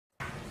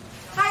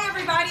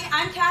everybody.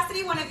 I'm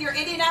Cassidy, one of your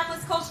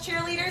Indianapolis Colts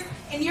cheerleaders,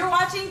 and you're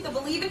watching the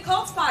Believe in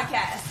Colts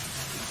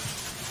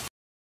podcast.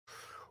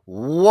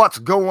 What's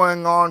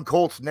going on,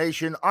 Colts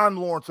Nation? I'm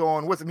Lawrence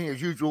Owen. With me,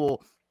 as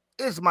usual,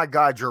 is my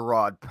guy,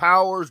 Jerraud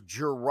Powers.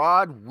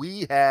 Jerraud,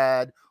 we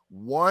had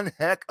one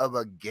heck of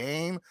a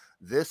game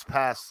this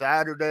past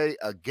Saturday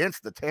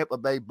against the Tampa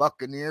Bay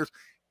Buccaneers.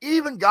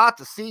 Even got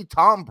to see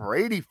Tom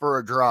Brady for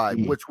a drive,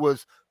 which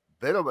was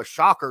bit of a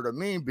shocker to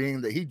me,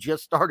 being that he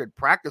just started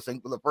practicing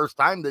for the first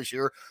time this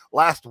year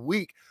last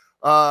week.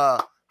 How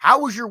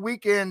was your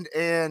weekend,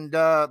 and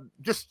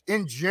just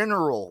in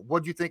general,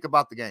 what do you think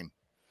about the game?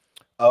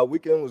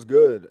 Weekend was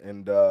good,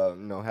 and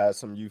had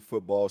some youth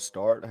football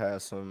start,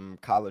 had some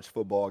college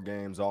football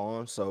games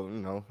on,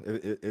 so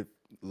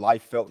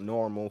life felt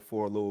normal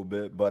for a little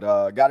bit,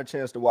 but got a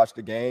chance to watch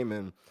the game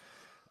and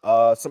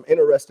some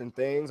interesting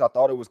things. I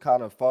thought it was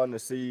kind of fun to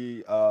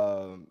see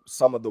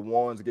some of the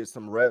ones get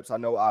some reps. I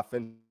know I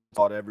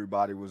thought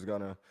everybody was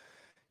going to,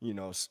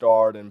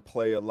 start and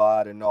play a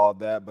lot and all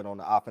that. But on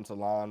the offensive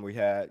line, we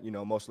had,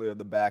 mostly of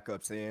the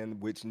backups in,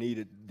 which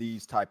needed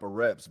these type of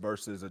reps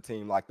versus a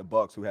team like the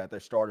Bucs who had their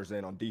starters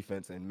in on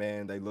defense. And,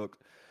 man, they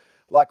looked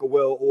like a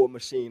well-oiled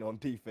machine on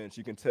defense.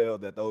 You can tell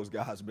that those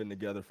guys have been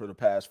together for the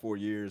past 4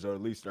 years, or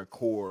at least their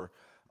core.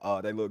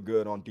 They look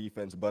good on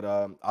defense, but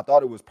I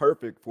thought it was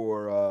perfect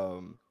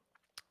for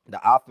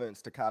the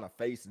offense to kind of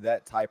face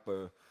that type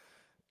of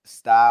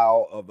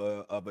style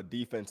of a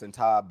defense in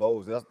Todd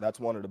Bowles.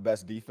 That's one of the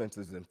best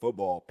defenses in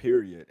football,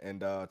 period. And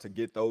to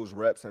get those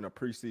reps in a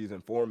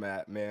preseason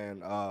format,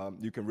 man,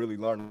 you can really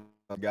learn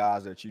the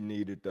guys that you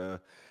needed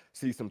to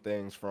see some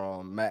things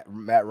from.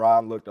 Matt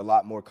Ryan looked a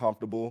lot more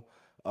comfortable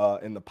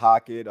in the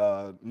pocket,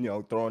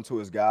 throwing to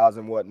his guys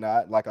and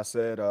whatnot. Like I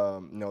said,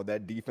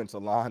 that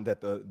defensive line that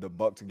the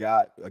Bucs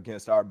got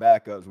against our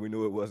backups, we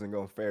knew it wasn't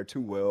going to fare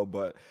too well.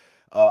 But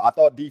I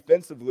thought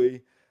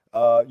defensively,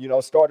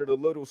 started a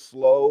little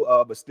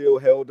slow, but still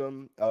held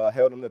them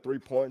to 3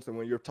 points. And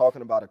when you're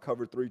talking about a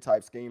cover 3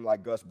 type scheme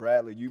like Gus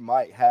Bradley, you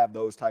might have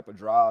those type of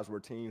drives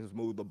where teams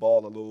move the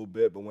ball a little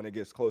bit, but when it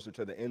gets closer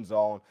to the end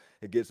zone,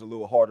 it gets a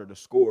little harder to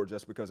score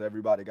just because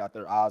everybody got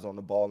their eyes on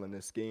the ball in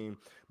this scheme.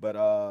 But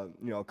a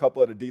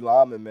couple of the D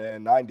linemen,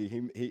 man,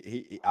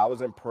 90, I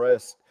was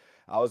impressed.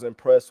 I was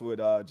impressed with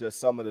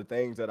just some of the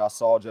things that I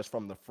saw just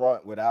from the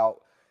front without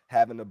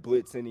having to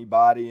blitz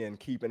anybody and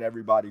keeping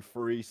everybody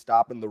free,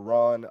 stopping the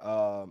run.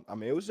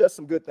 It was just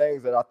some good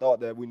things that I thought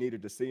that we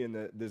needed to see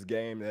in this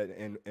game,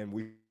 and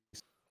we.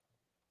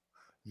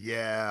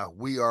 Yeah,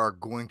 we are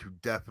going to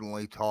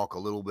definitely talk a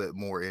little bit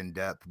more in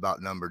depth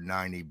about number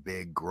 90,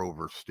 Big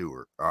Grover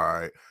Stewart. All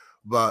right.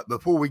 But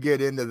before we get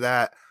into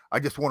that, I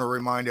just want to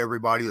remind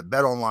everybody that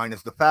BetOnline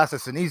is the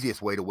fastest and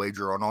easiest way to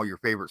wager on all your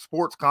favorite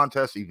sports,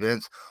 contests,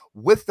 events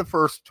with the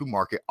first to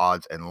market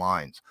odds and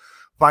lines.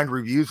 Find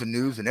reviews and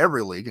news in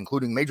every league,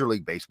 including Major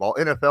League Baseball,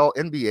 NFL,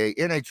 NBA,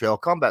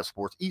 NHL, combat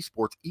sports,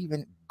 esports,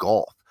 even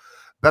golf.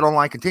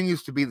 BetOnline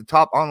continues to be the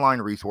top online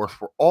resource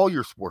for all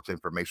your sports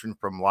information,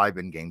 from live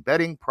in-game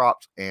betting,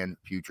 props, and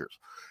futures.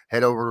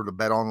 Head over to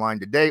BetOnline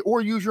today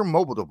or use your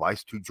mobile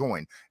device to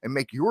join and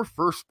make your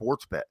first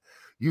sports bet.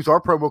 Use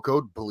our promo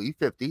code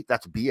BELIEVE50,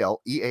 that's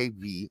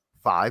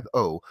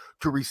BLEAV50,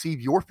 to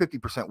receive your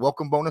 50%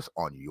 welcome bonus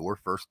on your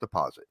first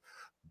deposit.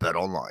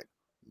 BetOnline,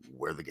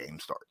 where the game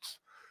starts.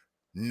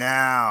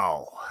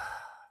 Now,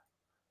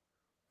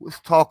 let's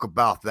talk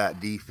about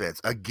that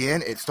defense.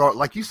 Again,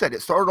 like you said,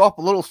 it started off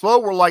a little slow.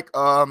 We're like,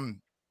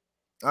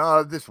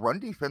 this run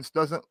defense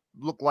doesn't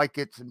look like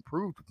it's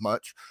improved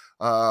much.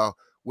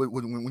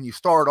 When you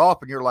start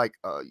off and you're like,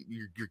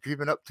 you're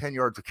giving up 10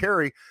 yards a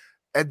carry,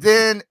 and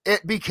then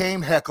it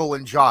became Heckle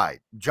and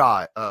Jekyll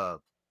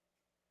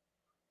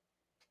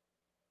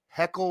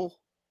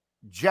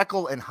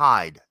and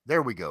Hyde.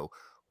 There we go.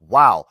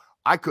 Wow,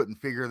 I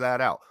couldn't figure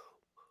that out.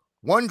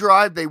 One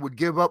drive, they would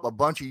give up a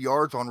bunch of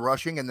yards on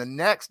rushing, and the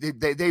next,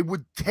 they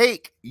would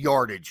take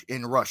yardage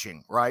in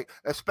rushing, right?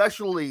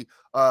 Especially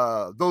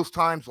those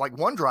times, like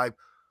one drive,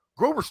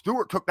 Grover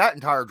Stewart took that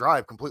entire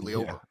drive completely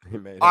over.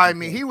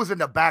 He was in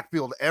the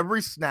backfield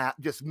every snap,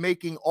 just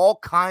making all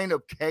kind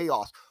of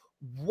chaos.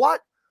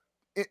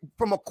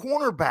 From a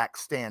cornerback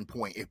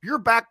standpoint, if you're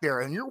back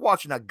there and you're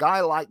watching a guy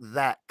like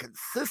that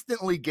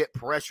consistently get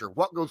pressure,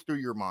 what goes through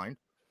your mind?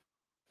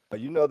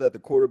 You know that the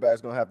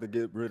quarterback's going to have to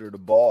get rid of the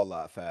ball a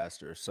lot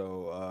faster.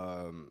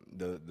 So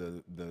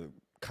the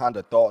kind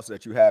of thoughts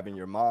that you have in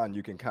your mind,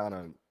 you can kind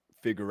of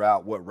figure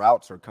out what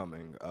routes are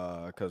coming,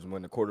 because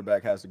when the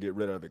quarterback has to get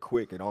rid of it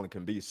quick, it only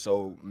can be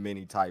so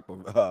many type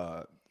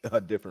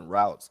of different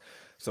routes.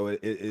 So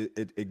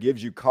it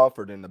gives you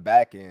comfort in the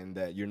back end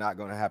that you're not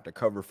going to have to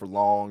cover for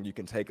long. You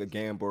can take a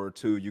gamble or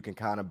two. You can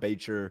kind of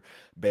bait your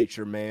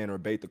man or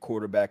bait the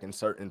quarterback in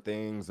certain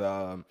things.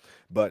 But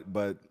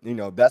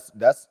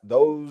that's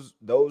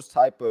those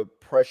type of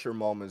pressure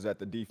moments that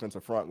the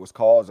defensive front was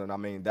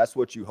causing. That's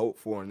what you hope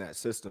for in that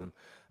system.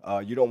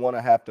 You don't want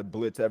to have to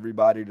blitz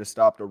everybody to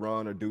stop the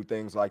run or do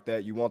things like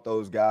that. You want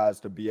those guys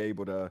to be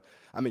able to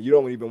 – you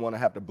don't even want to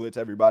have to blitz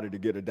everybody to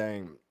get a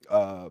dang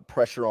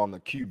pressure on the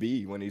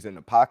QB when he's in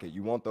the pocket.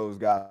 You want those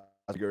guys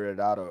figure it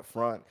out up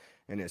front.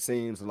 And it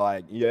seems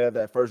like, yeah,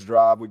 that first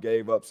drive we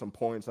gave up some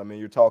points. I mean,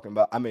 you're talking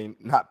about, I mean,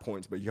 not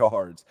points, but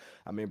yards.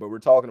 I mean, but we're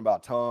talking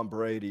about Tom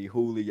Brady,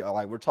 Julio.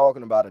 Like, we're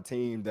talking about a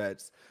team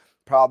that's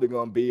probably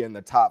going to be in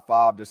the top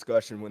 5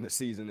 discussion when the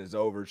season is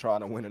over,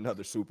 trying to win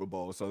another Super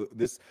Bowl. So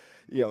this,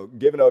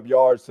 giving up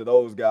yards to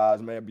those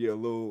guys may be a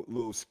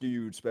little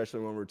skewed,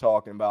 especially when we're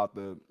talking about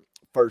the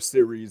first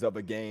series of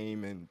a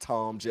game and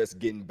Tom just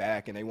getting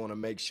back, and they want to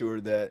make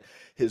sure that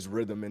his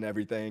rhythm and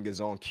everything is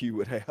on cue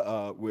with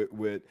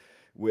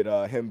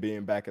him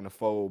being back in the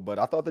fold. But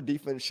I thought the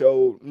defense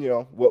showed,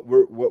 what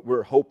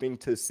we're hoping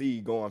to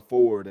see going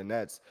forward, and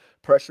that's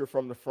pressure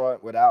from the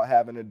front without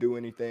having to do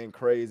anything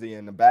crazy,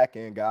 and the back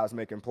end guys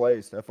making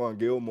plays. Stephon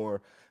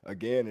Gilmore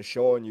again is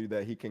showing you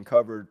that he can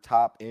cover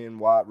top end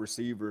wide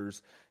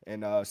receivers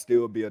and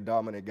still be a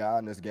dominant guy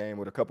in this game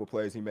with a couple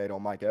plays he made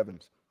on Mike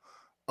Evans.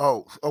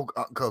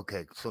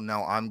 Okay. So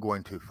now I'm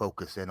going to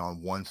focus in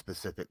on one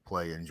specific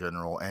play in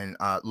general. And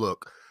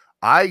look,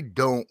 I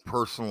don't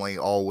personally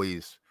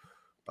always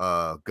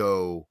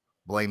go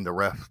blame the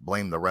ref,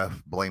 blame the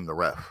ref, blame the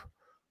ref.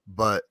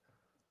 But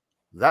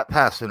that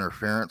pass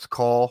interference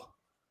call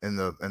on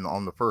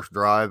the first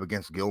drive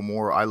against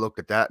Gilmore, I looked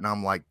at that and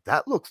I'm like,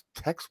 that looks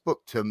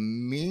textbook to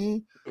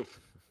me.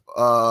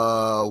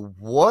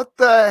 What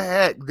the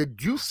heck?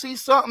 Did you see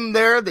something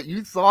there that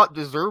you thought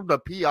deserved a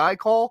PI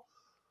call?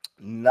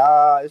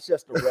 Nah, it's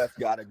just the refs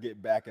got to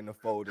get back in the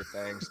fold of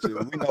things, too.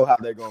 We know how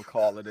they're going to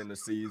call it in the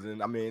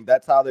season. I mean,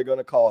 that's how they're going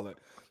to call it.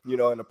 In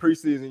the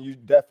preseason, you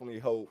definitely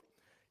hope,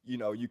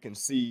 you can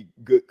see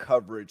good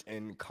coverage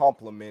and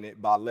complement it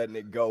by letting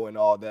it go and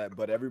all that.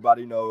 But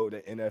everybody know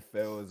the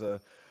NFL is a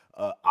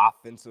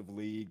offensive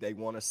league. They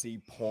want to see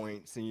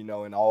points,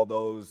 and all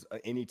those,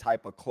 any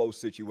type of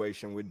close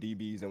situation with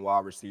DBs and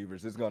wide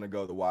receivers, it's going to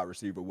go the wide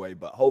receiver way.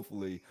 But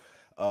hopefully,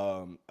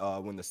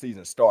 when the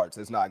season starts,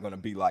 it's not going to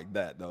be like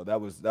that, though. That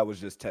was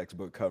just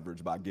textbook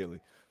coverage by Gilly.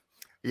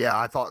 Yeah,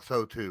 I thought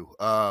so too.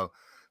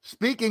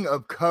 Speaking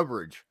of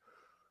coverage,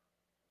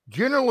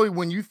 generally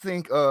when you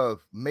think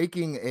of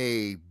making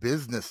a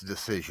business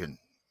decision,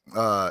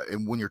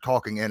 and when you're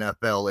talking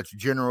NFL, it's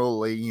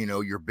generally,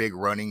 your big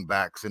running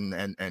backs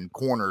and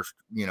corners,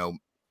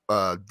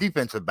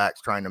 defensive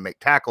backs trying to make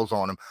tackles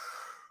on them.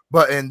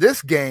 But in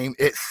this game,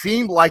 it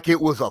seemed like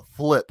it was a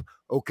flip.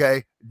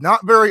 Okay.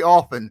 Not very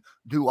often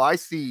do I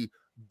see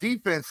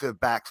defensive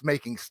backs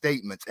making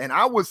statements. And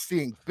I was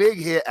seeing big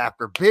hit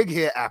after big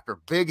hit after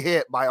big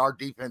hit by our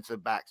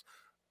defensive backs.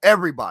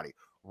 Everybody,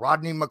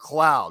 Rodney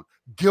McLeod,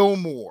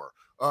 Gilmore.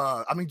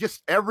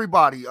 Just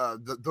everybody,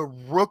 the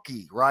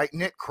rookie, right?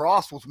 Nick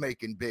Cross was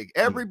making big.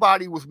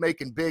 Everybody was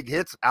making big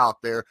hits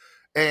out there.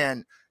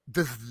 And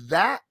does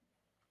that,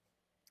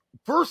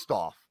 first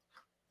off,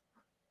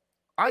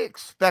 I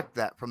expect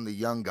that from the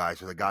young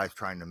guys or the guys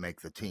trying to make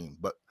the team.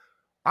 But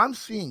I'm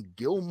seeing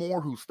Gilmore,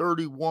 who's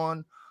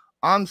 31.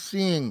 I'm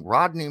seeing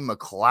Rodney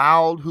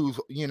McLeod, who's,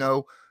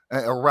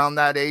 around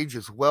that age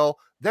as well.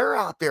 They're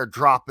out there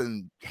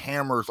dropping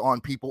hammers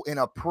on people in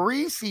a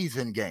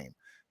preseason game.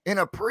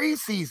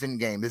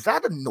 Is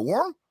that a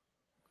norm?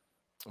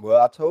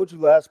 Well, I told you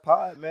last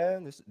pod,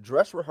 man, it's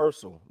dress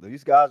rehearsal.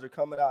 These guys are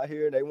coming out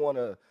here and they want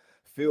to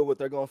feel what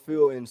they're going to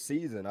feel in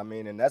season. I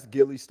mean, and that's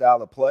Gilly's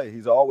style of play.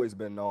 He's always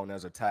been known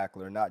as a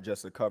tackler, not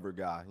just a cover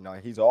guy.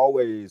 He's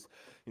always,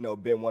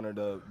 been one of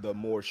the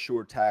more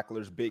sure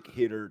tacklers, big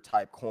hitter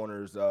type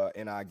corners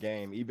in our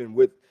game, even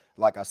with,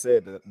 like I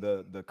said,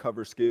 the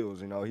cover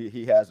skills.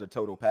 He has the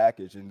total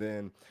package. And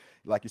then,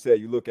 like you said,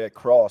 you look at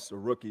Cross, the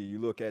rookie, you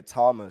look at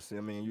Thomas. I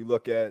mean, you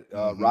look at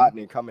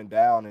Rodney coming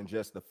down and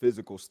just the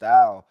physical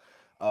style.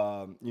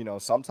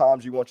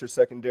 Sometimes you want your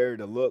secondary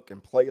to look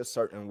and play a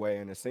certain way,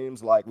 and it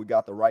seems like we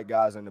got the right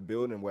guys in the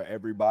building where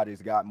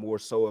everybody's got more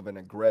so of an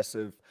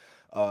aggressive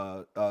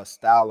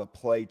style of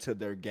play to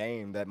their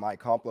game that might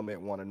complement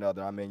one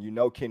another. I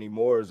mean, Kenny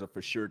Moore is a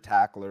for sure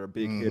tackler, a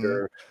big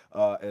hitter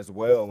as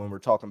well when we're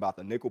talking about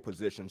the nickel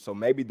position. So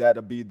maybe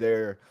that'll be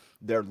their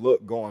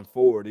look going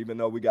forward. Even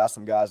though we got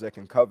some guys that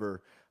can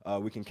cover,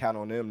 we can count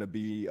on them to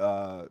be,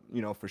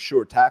 for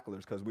sure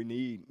tacklers, because we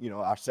need,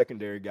 our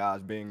secondary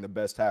guys being the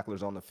best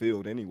tacklers on the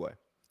field anyway.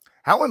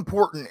 How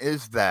important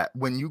is that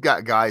when you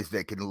got guys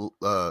that can,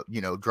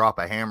 drop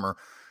a hammer,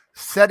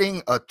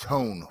 setting a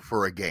tone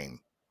for a game,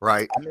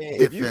 right? I mean,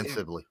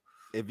 defensively.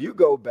 If you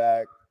go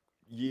back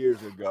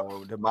years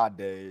ago to my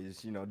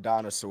days,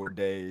 dinosaur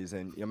days,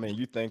 and I mean,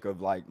 you think of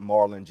like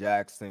Marlon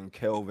Jackson,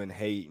 Kelvin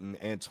Hayton,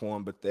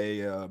 Antoine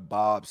Bethea,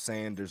 Bob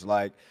Sanders,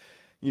 like,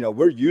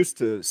 we're used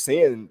to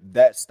seeing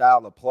that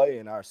style of play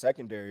in our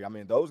secondary. I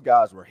mean, those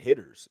guys were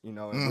hitters, and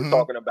we're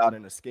talking about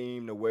in a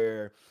scheme to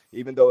where,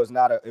 even though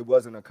it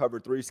wasn't a cover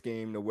 3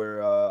 scheme to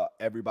where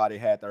everybody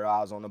had their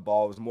eyes on the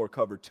ball. It was more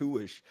cover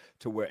 2-ish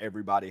to where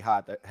everybody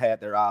had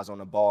their eyes on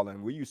the ball.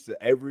 And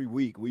every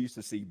week we used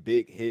to see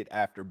big hit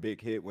after big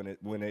hit when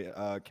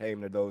it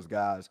came to those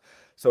guys.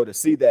 So to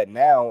see that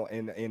now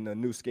in the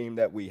new scheme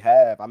that we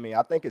have, I mean,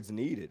 I think it's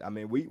needed. I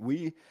mean,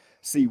 we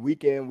see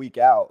week in, week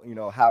out,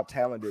 how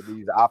talented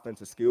these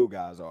offensive skill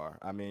guys are.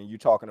 I mean, you're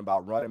talking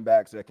about running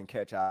backs that can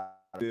catch out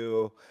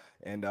field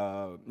and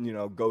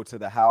go to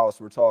the house.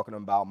 We're talking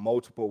about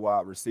multiple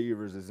wide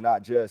receivers. It's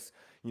not just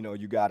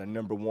you got a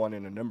number one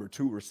and a number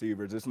two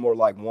receivers. It's more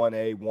like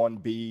 1A,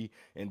 1B,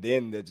 and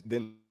then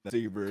the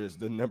receiver is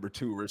the number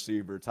two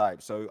receiver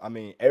type. So I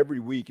mean, every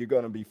week you're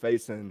going to be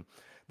facing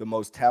the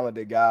most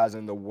talented guys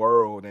in the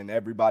world, and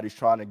everybody's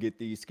trying to get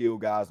these skill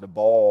guys the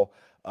ball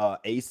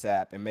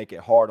ASAP and make it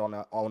hard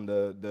on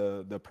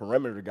the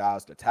perimeter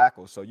guys to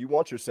tackle. So you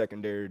want your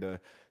secondary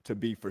to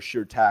be for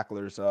sure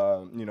tacklers,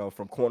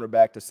 from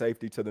cornerback to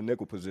safety to the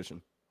nickel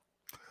position.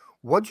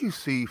 What'd you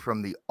see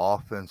from the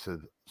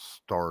offensive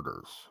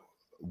starters?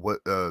 What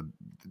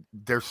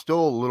there's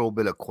still a little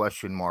bit of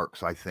question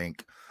marks, I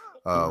think,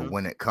 Hmm.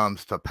 when it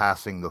comes to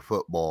passing the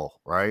football,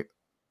 right?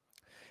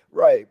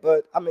 Right,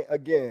 but I mean,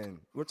 again,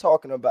 we're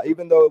talking about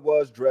even though it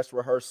was dress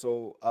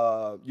rehearsal,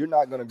 you're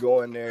not going to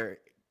go in there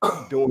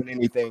doing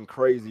anything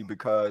crazy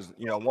because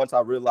once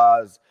I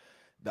realized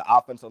the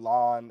offensive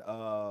line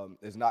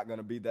is not going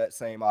to be that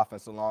same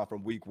offensive line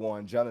from week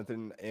one.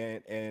 Jonathan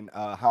and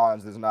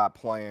Hines is not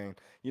playing.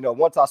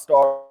 Once I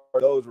start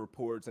those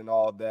reports and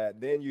all that,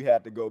 then you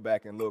have to go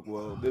back and look.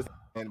 Well, this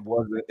and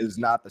was is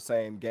not the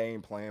same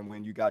game plan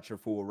when you got your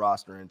full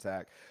roster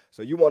intact.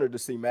 So you wanted to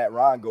see Matt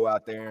Ryan go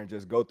out there and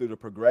just go through the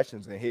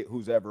progressions and hit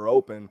who's ever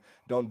open.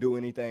 Don't do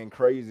anything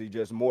crazy.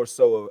 Just more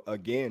so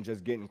again,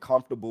 just getting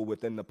comfortable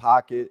within the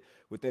pocket,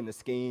 within the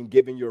scheme,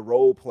 giving your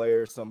role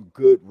players some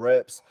good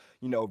reps.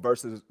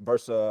 Versus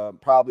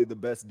probably the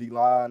best D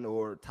line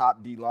or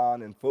top D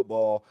line in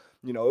football.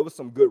 It was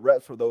some good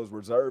reps for those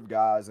reserve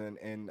guys,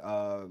 and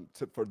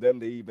for them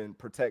to even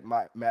protect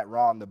Matt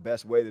Ryan the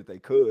best way that they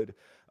could.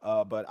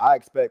 But I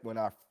expect when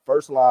our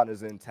first line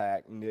is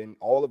intact and then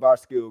all of our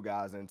skill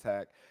guys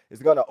intact,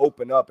 it's going to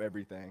open up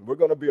everything. We're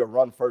going to be a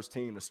run first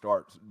team to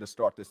start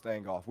this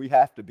thing off. We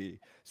have to be,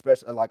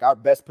 especially like our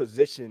best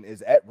position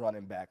is at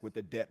running back with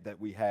the depth that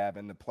we have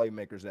and the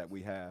playmakers that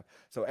we have.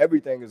 So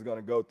everything is going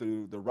to go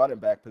through the running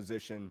back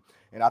position,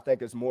 and I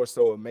think it's more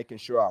so of making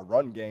sure our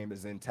run game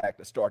is intact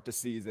to start the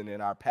season,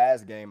 and our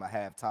pass game I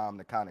have time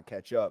to kind of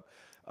catch up.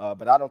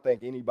 But I don't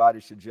think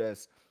anybody should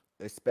just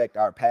expect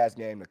our pass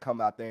game to come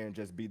out there and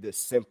just be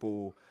this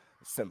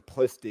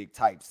simplistic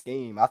type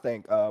scheme. I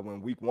think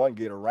when week one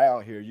get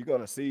around here, you're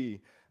gonna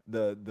see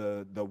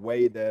the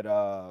way that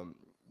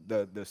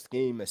the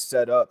scheme is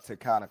set up to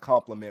kind of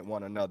complement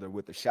one another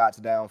with the shots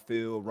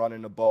downfield,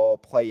 running the ball,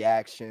 play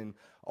action,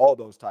 all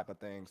those type of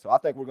things. So I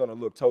think we're gonna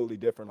look totally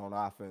different on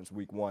offense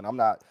week one.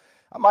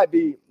 I might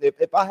be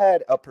if I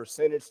had a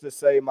percentage to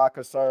say my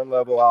concern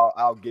level,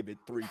 I'll give it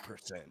 3%,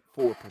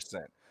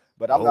 4%.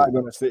 But I'm not Oh,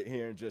 going to sit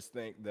here and just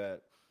think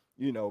that,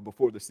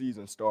 before the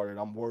season started,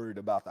 I'm worried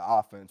about the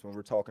offense when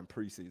we're talking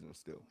preseason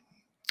still.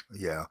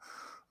 yeah.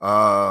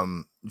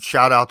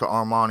 Shout out to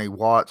Armani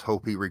Watts.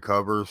 Hope he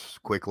recovers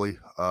quickly.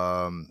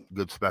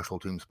 Good special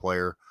teams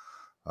player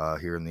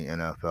here in the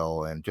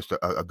NFL, and just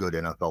a good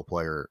NFL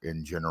player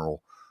in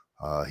general.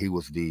 He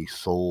was the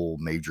sole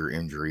major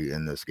injury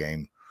in this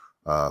game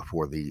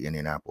for the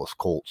Indianapolis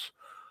Colts.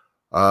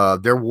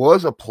 There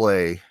was a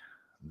play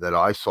that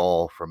I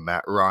saw from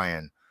Matt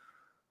Ryan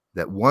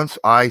that once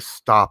I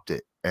stopped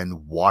it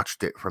and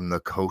watched it from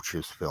the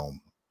coach's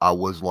film, I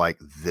was like,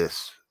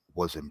 this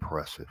was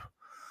impressive.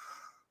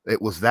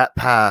 It was that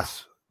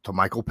pass to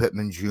Michael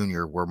Pittman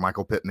Jr., where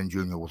Michael Pittman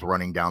Jr. was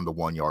running down the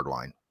 1 yard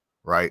line,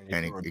 right?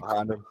 And he threw it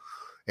behind him.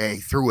 And he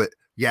threw it,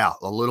 yeah,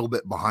 a little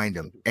bit behind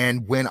him.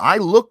 And when I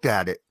looked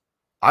at it,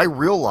 I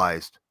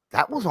realized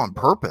that was on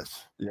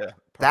purpose. Yeah.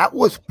 That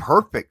was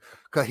perfect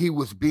because he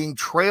was being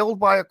trailed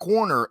by a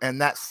corner, and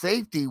that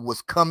safety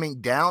was coming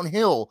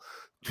downhill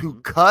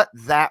to cut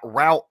that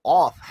route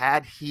off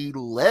had he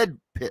led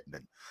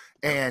Pittman.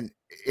 And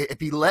if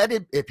he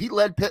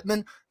led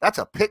Pittman, that's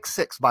a pick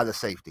six by the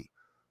safety,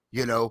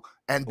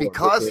 and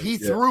because he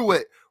threw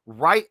it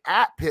right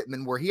at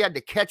Pittman where he had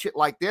to catch it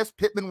like this,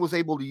 Pittman was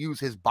able to use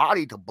his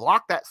body to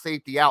block that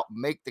safety out,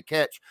 make the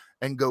catch,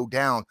 and go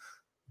down.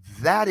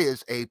 That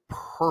is a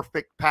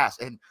perfect pass.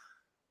 And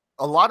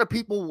a lot of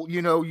people,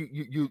 you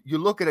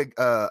look at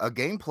a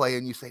gameplay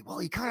and you say, well,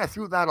 he kind of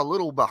threw that a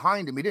little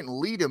behind him. He didn't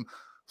lead him.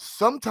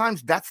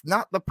 Sometimes that's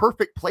not the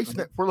perfect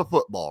placement for the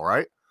football,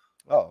 right?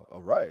 Oh,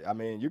 all right. I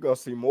mean, you're going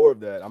to see more of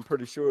that. I'm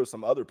pretty sure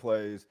some other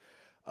plays.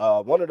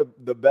 One of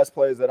the best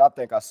plays that I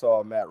think I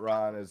saw Matt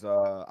Ryan is,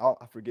 I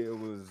forget, it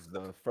was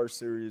the first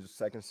series,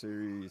 second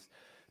series,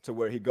 to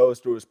where he goes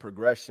through his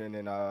progression,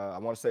 and I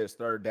want to say it's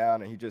third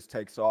down, and he just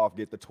takes off,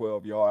 get the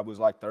 12-yard. It was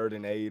like 3rd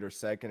and 8 or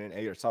 2nd and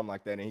 8 or something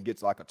like that, and he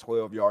gets like a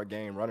 12-yard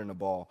gain running the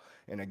ball.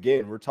 And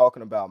again, we're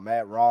talking about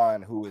Matt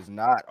Ryan, who is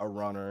not a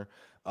runner,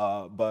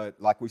 but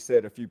like we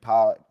said a few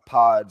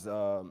pods,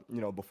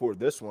 before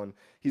this one,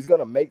 he's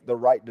going to make the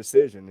right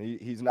decision.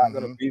 He's not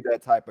going to be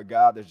that type of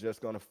guy that's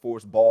just going to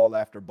force ball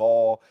after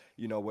ball.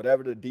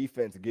 Whatever the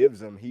defense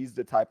gives him, he's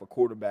the type of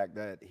quarterback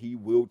that he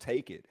will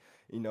take it.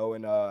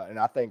 And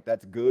I think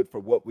that's good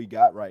for what we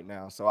got right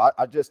now. So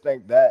I just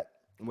think that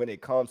when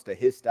it comes to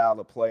his style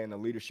of play and the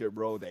leadership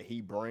role that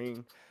he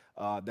brings,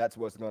 That's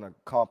what's going to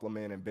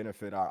complement and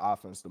benefit our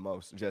offense the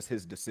most. Just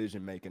his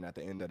decision making at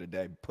the end of the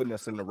day, putting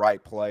us in the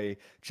right play,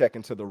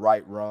 checking to the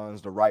right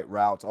runs, the right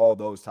routes, all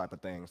those type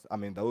of things. I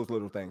mean, those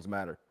little things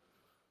matter.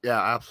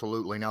 Yeah,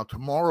 absolutely. Now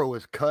tomorrow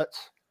is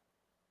cuts.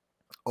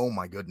 Oh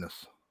my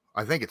goodness.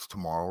 I think it's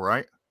tomorrow,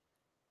 right?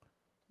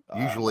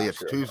 I'm Usually not it's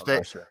sure. I'm Tuesday.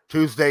 not sure.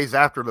 Tuesdays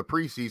after the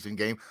preseason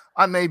game.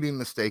 I may be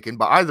mistaken,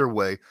 but either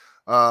way,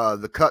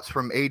 the cuts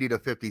from 80 to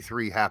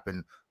 53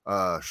 happen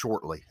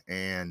shortly.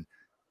 And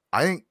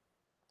I think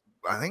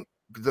I think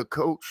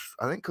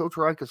Coach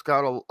Reich has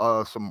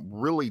got some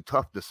really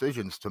tough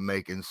decisions to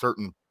make in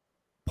certain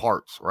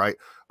parts, right?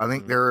 I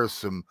think Mhm. there is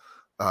some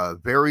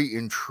very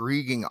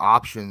intriguing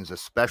options,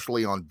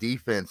 especially on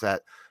defense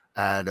at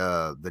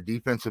the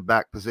defensive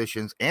back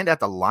positions and at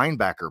the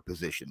linebacker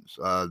positions.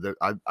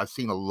 I've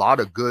seen a lot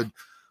of good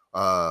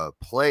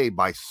play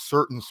by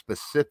certain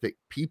specific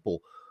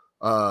people.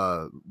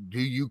 Uh, do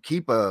you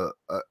keep a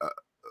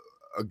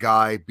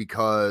guy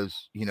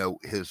because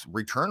his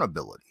return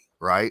ability,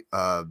 right?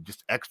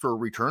 Just extra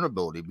return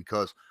ability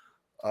because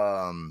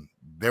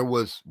there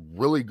was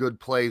really good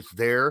plays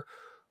there.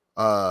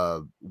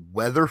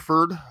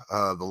 Weatherford,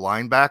 the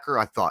linebacker,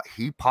 I thought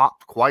he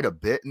popped quite a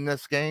bit in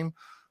this game.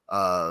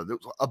 There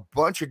was a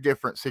bunch of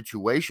different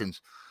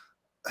situations.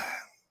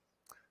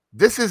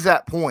 This is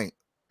that point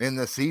in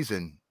the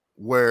season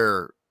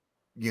where,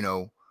 you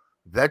know,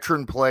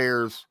 veteran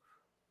players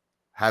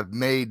have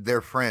made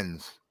their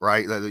friends,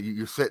 right?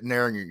 You're sitting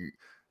there and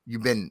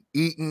you've been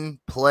eating,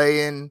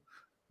 playing,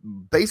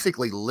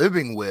 basically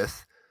living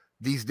with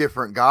these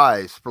different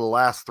guys for the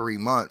last 3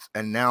 months,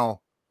 and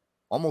now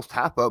almost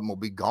half of them will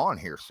be gone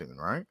here soon,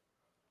 right?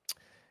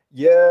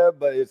 Yeah,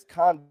 but it's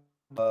kind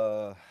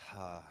of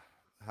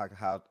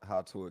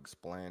how to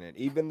explain it.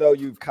 Even though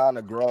you've kind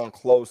of grown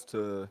close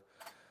to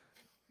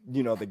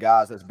the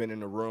guys that's been in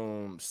the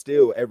room,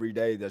 still every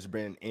day there's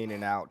been in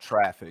and out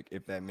traffic,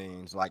 if that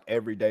means like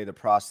every day the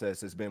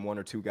process has been one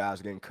or two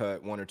guys getting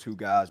cut, one or two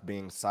guys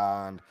being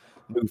signed,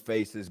 new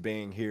faces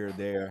being here or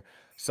there.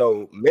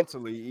 So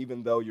mentally,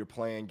 even though you're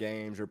playing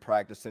games, you're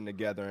practicing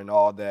together and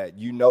all that,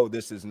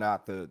 this is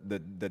not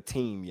the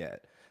team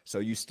yet. So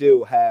you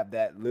still have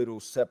that little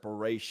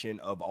separation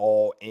of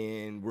all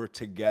in, we're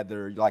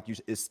together. Like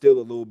it's still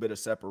a little bit of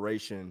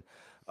separation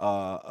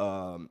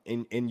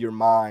in your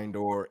mind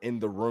or in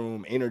the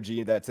room,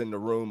 energy that's in the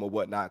room or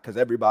whatnot, because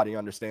everybody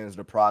understands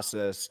the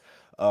process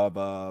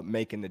of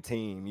making the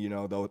team.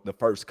 The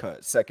first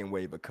cut, second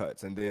wave of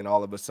cuts, and then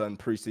all of a sudden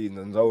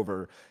preseason's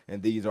over,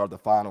 and these are the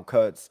final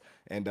cuts.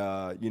 And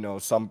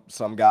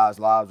some guys'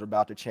 lives are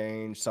about to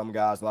change. Some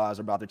guys' lives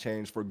are about to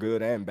change for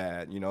good and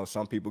bad.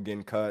 Some people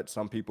getting cut,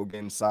 some people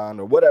getting signed,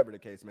 or whatever the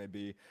case may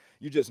be.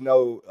 You just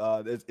know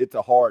it's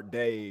a hard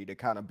day to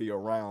kind of be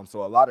around.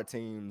 So a lot of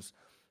teams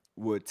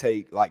would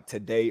take like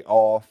today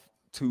off,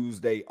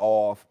 Tuesday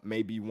off,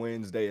 maybe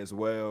Wednesday as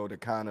well, to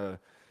kind of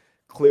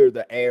clear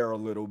the air a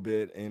little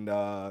bit and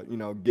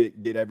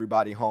get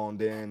everybody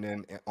honed in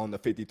and on the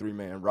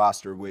 53-man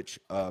roster, which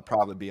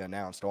probably be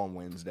announced on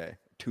Wednesday.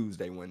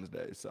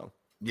 So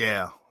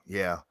Yeah,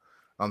 yeah.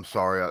 I'm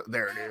sorry.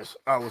 There it is.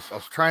 I was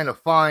trying to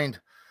find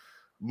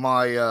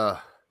my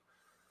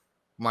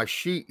my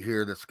sheet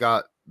here that's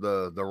got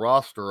the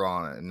roster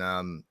on it,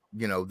 and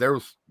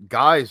there's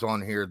guys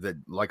on here that,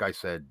 like I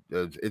said,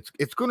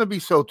 it's going to be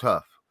so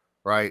tough,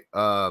 right?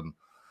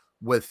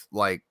 With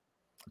like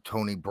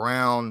Tony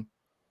Brown,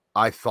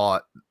 I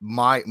thought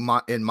my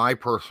in my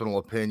personal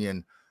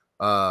opinion,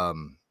 I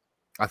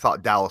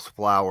thought Dallas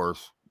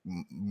Flowers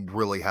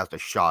really has a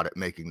shot at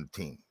making the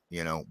team,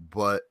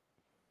 but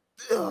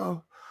uh,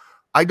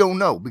 I don't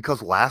know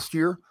because last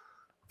year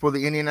for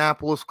the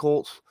Indianapolis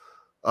Colts,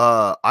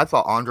 I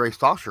thought Andre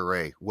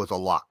Stachare was a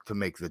lock to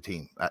make the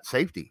team at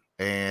safety.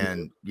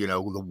 And,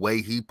 the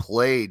way he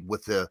played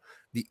with the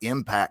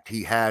impact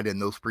he had in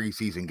those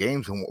preseason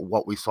games and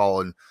what we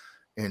saw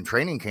in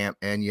training camp,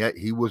 and yet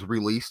he was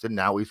released and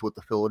now he's with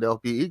the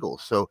Philadelphia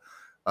Eagles. So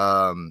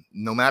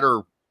no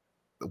matter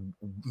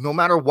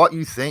what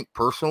you think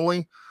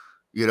personally,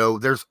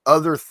 there's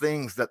other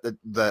things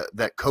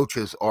that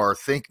coaches are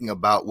thinking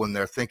about when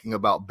they're thinking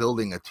about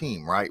building a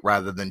team, right?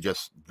 Rather than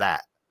just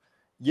that.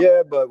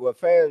 yeah, but what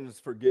fans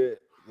forget,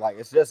 like,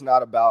 it's just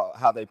not about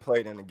how they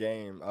played in the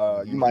game.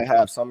 You might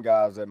have some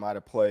guys that might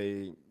have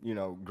played,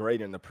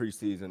 great in the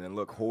preseason and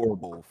look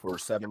horrible for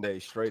 7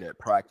 days straight at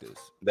practice.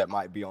 That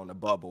might be on the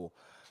bubble.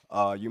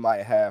 You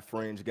might have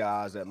fringe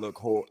guys that look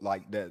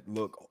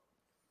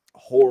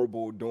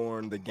horrible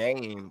during the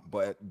game,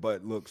 but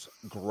looks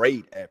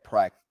great at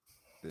practice.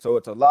 So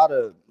it's a lot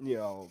of,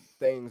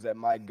 things that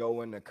might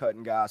go into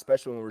cutting guys,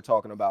 especially when we're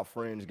talking about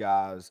fringe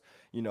guys,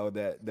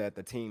 that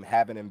the team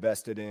haven't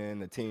invested in,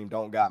 the team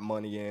don't got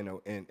money in,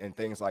 and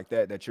things like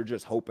that, that you're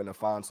just hoping to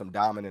find some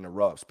diamond in the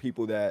roughs,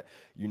 people that,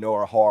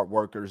 are hard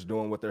workers,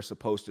 doing what they're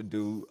supposed to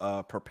do,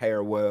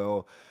 prepare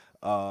well,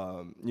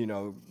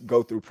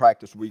 go through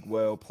practice week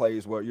well,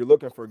 plays well. You're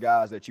looking for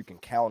guys that you can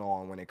count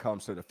on when it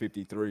comes to the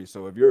 53.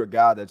 So if you're a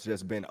guy that's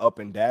just been up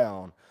and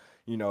down,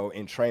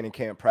 in training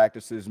camp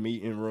practices,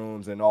 meeting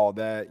rooms, and all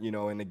that,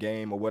 in the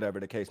game or whatever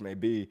the case may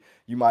be,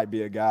 you might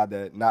be a guy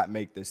that not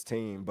make this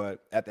team. But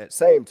at that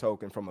same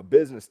token, from a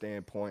business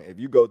standpoint, if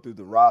you go through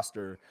the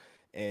roster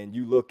and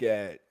you look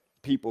at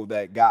people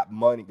that got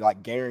money,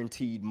 like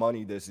guaranteed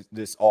money this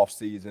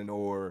offseason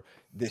or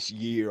this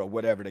year or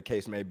whatever the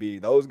case may be,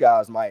 those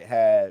guys might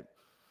have,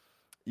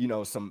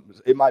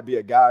 it might be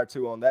a guy or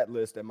two on that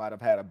list that might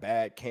have had a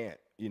bad camp,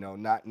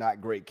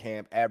 not great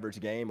camp, average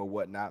game or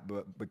whatnot,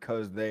 but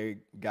because they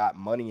got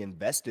money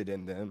invested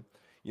in them,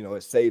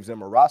 it saves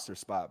them a roster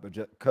spot.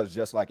 But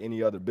just like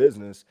any other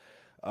business,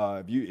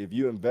 if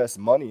you invest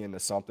money into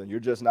something, you're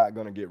just not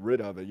going to get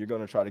rid of it. You're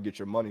going to try to get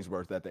your money's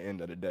worth at the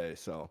end of the day.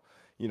 So,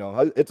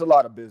 it's a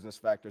lot of business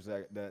factors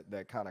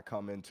that kind of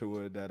come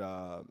into it that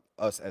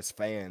us as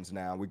fans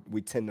now,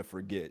 we tend to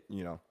forget,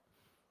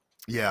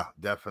 Yeah,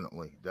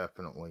 definitely.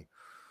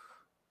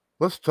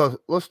 Let's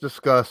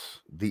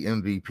discuss the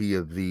MVP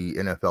of the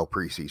NFL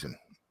preseason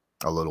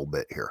a little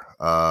bit here,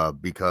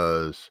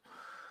 because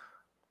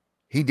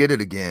he did it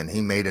again.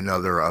 He made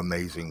another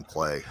amazing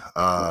play.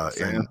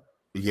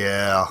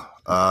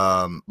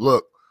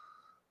 Look,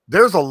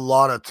 there's a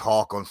lot of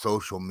talk on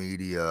social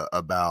media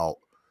about.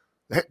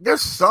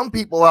 There's some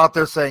people out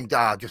there saying,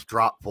 just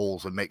drop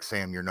Foles and make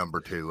Sam your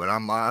number 2. And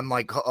I'm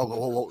like,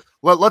 well,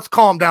 let's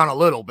calm down a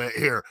little bit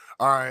here.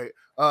 All right.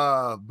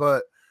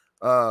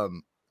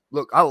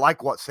 Look, I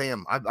like what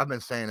Sam, I've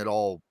been saying it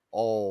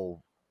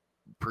all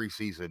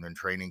preseason and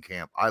training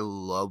camp. I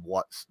love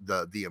what's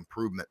the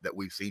improvement that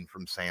we've seen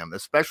from Sam,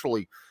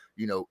 especially,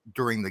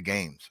 during the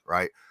games,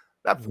 right?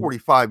 That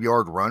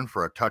 45-yard run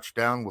for a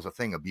touchdown was a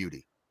thing of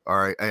beauty. All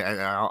right,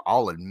 and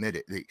I'll admit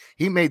it.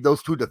 He made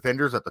those 2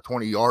 defenders at the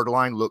 20-yard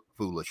line look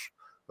foolish,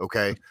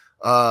 okay?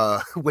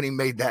 When he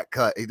made that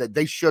cut.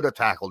 They should have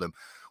tackled him.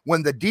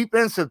 When the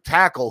defensive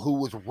tackle who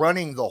was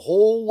running the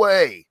whole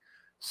way,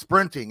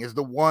 sprinting, is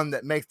the one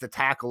that makes the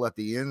tackle at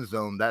the end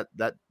zone, that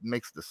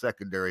makes the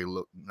secondary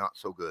look not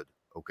so good,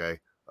 okay?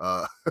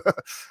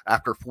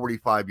 After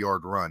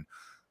 45-yard run.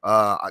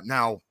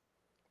 Now,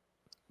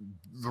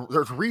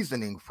 there's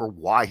reasoning for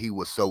why he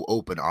was so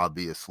open.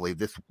 Obviously,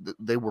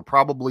 they were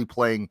probably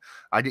playing.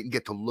 I didn't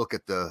get to look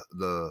at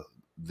the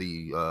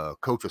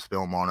coach's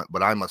film on it,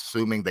 but I'm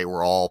assuming they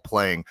were all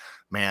playing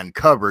man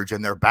coverage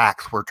and their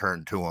backs were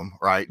turned to him.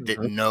 Right?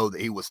 Didn't know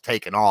that he was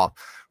taken off,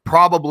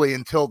 probably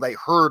until they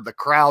heard the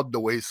crowd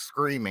noise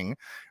screaming.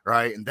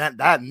 Right, and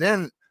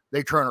then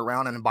they turn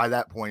around, and by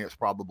that point, it's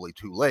probably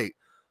too late.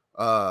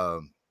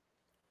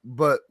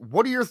 But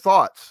what are your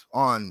thoughts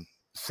on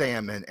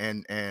Sam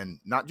and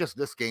not just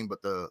this game,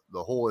 but the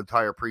whole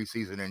entire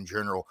preseason in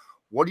general?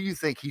 What do you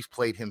think he's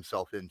played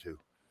himself into?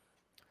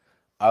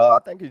 I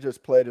think he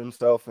just played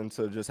himself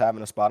into just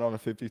having a spot on a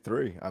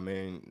 53. I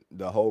mean,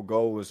 the whole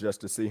goal was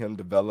just to see him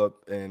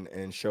develop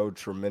and show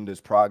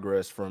tremendous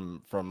progress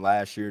from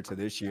last year to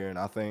this year. And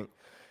I think,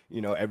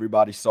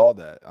 everybody saw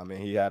that. I mean,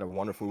 he had a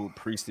wonderful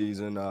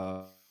preseason,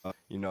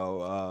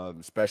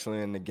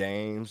 especially in the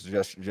games,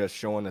 just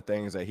showing the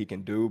things that he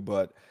can do.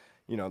 But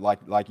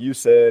like you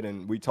said,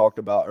 and we talked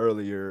about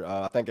earlier,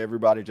 I think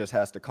everybody just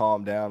has to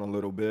calm down a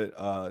little bit.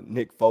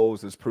 Nick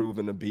Foles has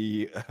proven to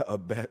be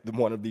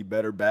one of the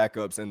better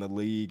backups in the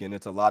league, and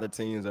it's a lot of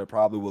teams that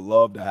probably would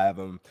love to have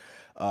him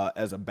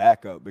as a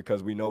backup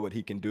because we know what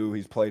he can do.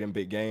 He's played in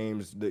big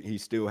games. He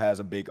still has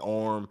a big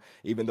arm,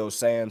 even though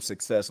Sam's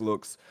success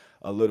looks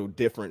a little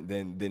different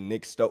than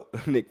Nick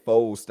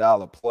Foles'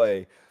 style of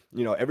play.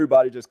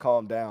 Everybody just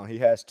calm down. He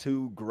has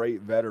 2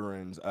 great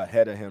veterans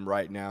ahead of him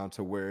right now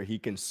to where he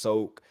can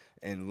soak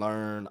and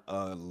learn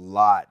a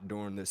lot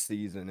during this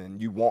season,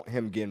 and you want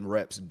him getting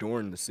reps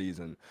during the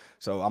season.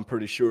 So I'm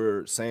pretty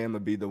sure Sam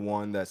would be the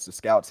one that's the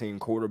scout team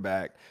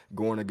quarterback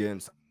going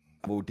against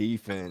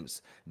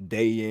defense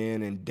day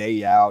in and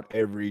day out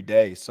every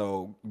day.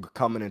 So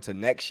coming into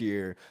next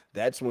year,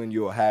 that's when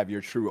you'll have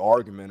your true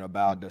argument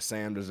about does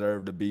Sam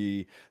deserve to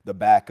be the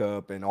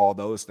backup and all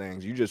those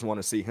things. You just want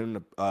to see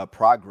him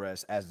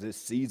progress as this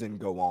season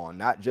go on,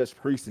 not just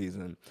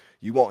preseason.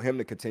 You want him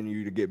to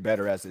continue to get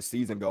better as the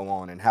season go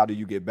on. And how do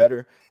you get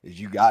better? Is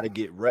you got to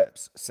get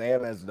reps.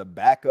 Sam as the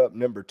backup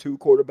number 2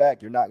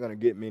 quarterback, you're not going to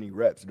get many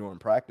reps during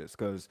practice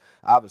because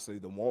obviously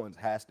the ones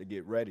has to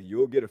get ready.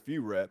 You'll get a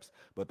few reps,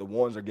 but the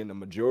ones are getting the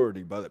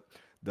majority. But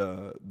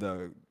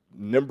the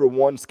number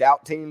 1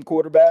 scout team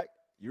quarterback,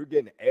 you're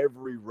getting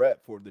every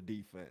rep for the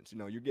defense.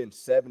 You're getting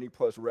 70+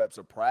 reps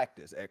of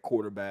practice at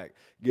quarterback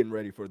getting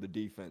ready for the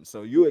defense.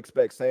 So you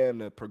expect Sam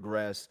to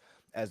progress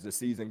as the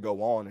season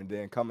go on, and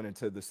then coming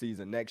into the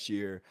season next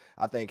year,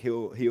 I think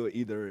he'll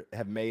either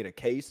have made a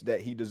case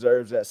that he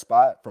deserves that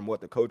spot from what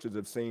the coaches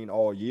have seen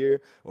all year,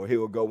 or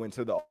he'll go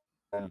into the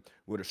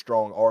with a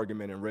strong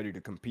argument and ready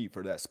to compete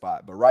for that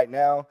spot. But right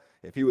now,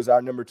 if he was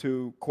our number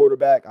 2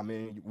 quarterback, I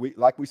mean,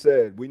 like we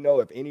said, we know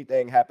if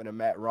anything happened to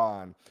Matt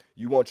Ryan,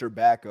 you want your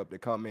backup to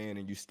come in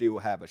and you still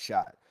have a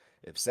shot.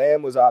 If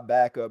Sam was our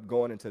backup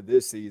going into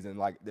this season,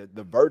 like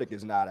the verdict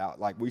is not out.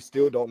 Like we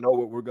still don't know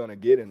what we're going to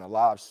get in a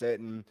live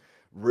setting,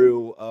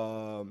 real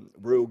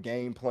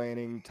game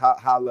planning,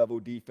 high level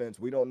defense.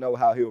 We don't know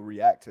how he'll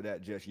react to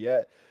that just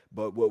yet.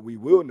 But what we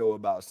will know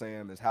about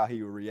Sam is how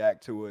he will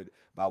react to it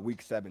by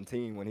week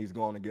 17 when he's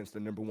going against the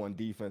 #1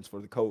 defense for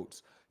the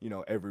Colts,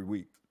 every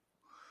week.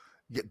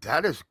 Yeah,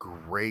 that is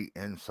great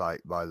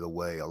insight, by the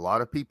way. A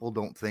lot of people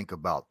don't think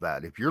about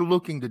that. If you're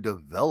looking to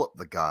develop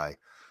the guy,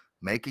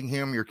 making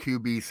him your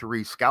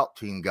QB3 scout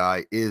team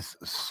guy is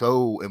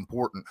so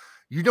important.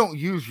 You don't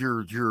use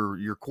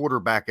your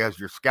quarterback as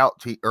your scout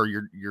team, or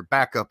your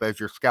backup as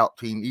your scout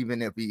team,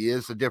 even if he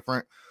is a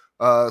different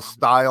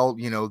style,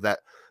 that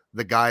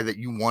the guy that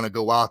you want to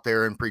go out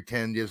there and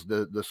pretend is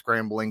the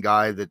scrambling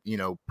guy that,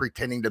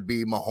 pretending to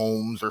be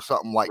Mahomes or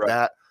something like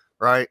that,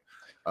 right?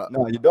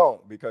 No, you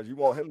don't, because you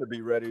want him to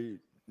be ready,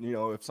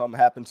 if something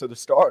happened to the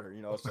starter,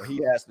 so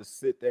he has to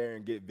sit there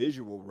and get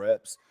visual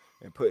reps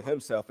and put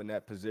himself in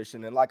that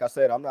position. And like I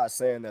said, I'm not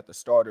saying that the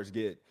starters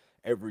get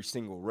every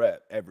single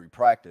rep, every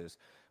practice,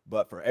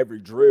 but for every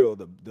drill,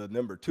 the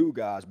 #2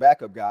 guys,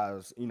 backup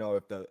guys,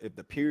 if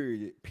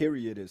the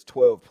period is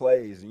 12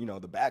 plays,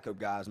 the backup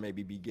guys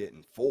maybe be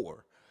getting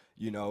 4.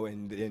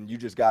 And you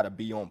just got to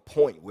be on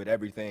point with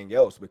everything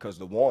else, because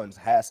the ones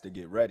has to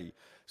get ready.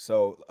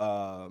 So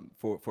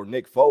for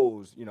Nick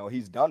Foles,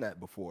 he's done that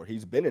before.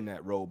 He's been in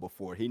that role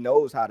before. He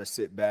knows how to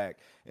sit back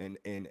and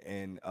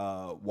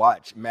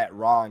watch Matt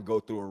Ryan go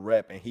through a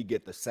rep, and he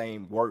get the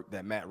same work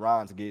that Matt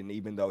Ryan's getting,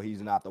 even though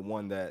he's not the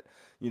one that,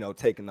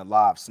 taking the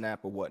live snap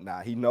or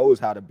whatnot. He knows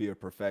how to be a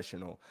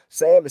professional.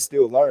 Sam is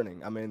still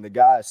learning. I mean, the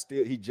guy is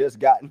he just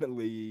got in the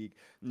league.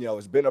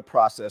 It's been a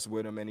process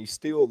with him, and he's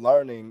still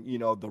learning,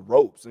 the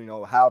ropes,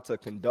 how to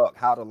conduct,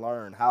 how to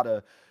learn, how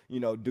to,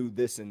 do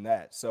this and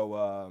that.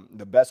 So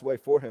the best way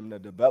for him to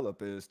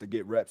develop is to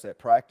get reps at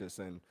practice.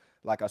 And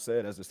like I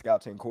said, as a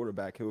scout team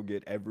quarterback, he'll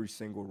get every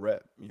single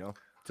rep,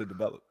 to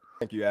develop.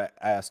 I think you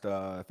asked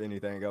if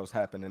anything else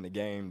happened in the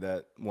game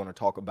that want to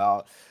talk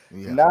about.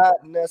 Yeah.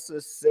 Not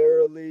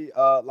necessarily.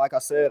 Like I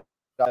said,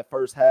 that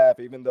first half,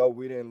 even though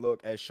we didn't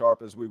look as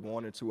sharp as we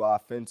wanted to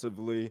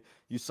offensively,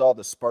 you saw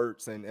the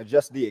spurts and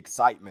just the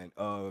excitement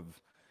of,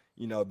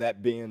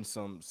 that being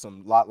some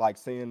lot like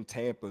seeing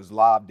Tampa's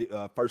live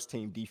first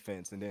team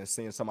defense, and then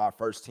seeing some of our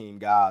first team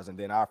guys and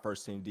then our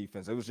first team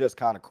defense. It was just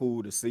kind of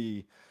cool to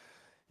see,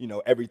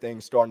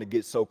 everything starting to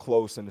get so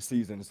close and the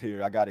season's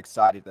here. I got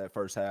excited that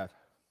first half.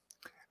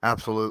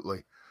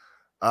 Absolutely.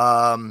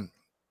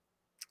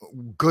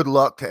 Good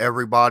luck to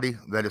everybody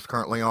that is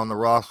currently on the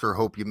roster.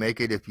 Hope you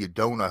make it. If you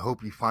don't, I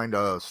hope you find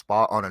a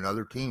spot on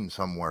another team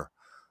somewhere.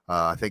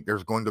 I think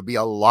there's going to be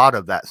a lot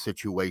of that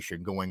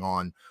situation going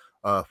on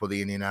for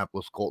the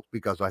Indianapolis Colts,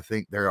 because I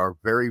think they are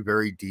very,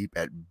 very deep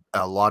at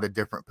a lot of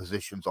different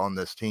positions on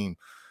this team.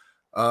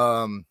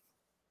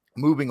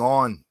 Moving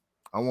on,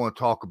 I want to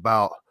talk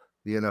about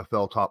the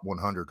NFL Top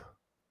 100.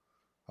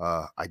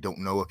 I don't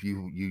know if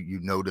you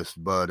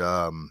noticed, but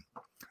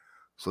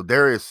so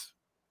Darius,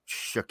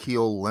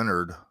 Shaquille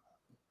Leonard,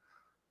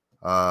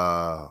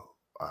 I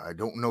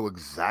don't know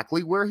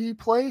exactly where he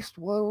placed.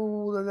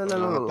 Well,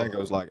 I think it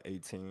was like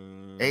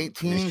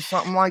 18,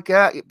 something like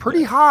that.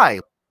 Pretty high.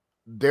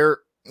 There,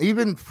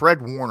 even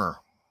Fred Warner,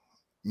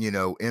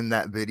 in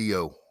that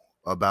video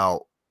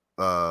about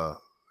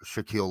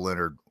Shaquille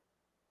Leonard,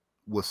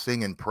 was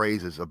singing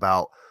praises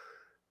about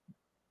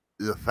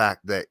the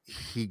fact that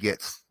he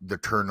gets the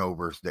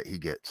turnovers that he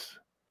gets,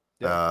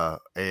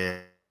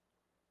 and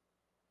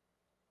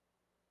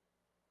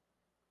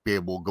be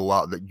able to go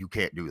out that you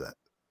can't do that.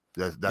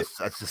 That's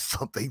just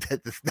something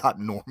that is not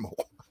normal.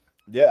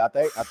 Yeah,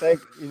 I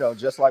think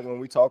just like when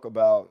we talk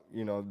about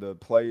the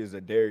plays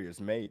that Darius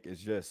make,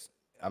 it's just,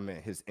 I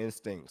mean, his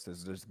instincts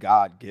is just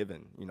God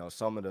given.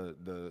 Some of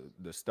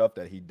the stuff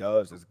that he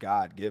does is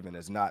God given.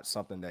 It's not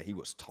something that he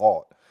was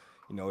taught.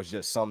 It's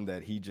just something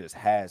that he just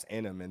has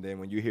in him. And then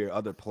when you hear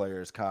other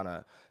players kind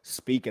of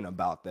speaking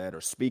about that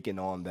or speaking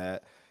on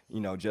that,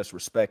 just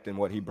respecting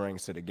what he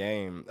brings to the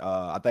game,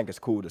 I think it's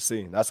cool to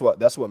see. That's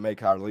what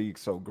makes our league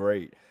so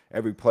great.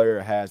 Every player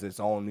has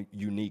its own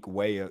unique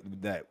way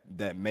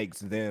that makes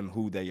them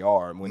who they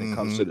are when it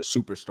comes to the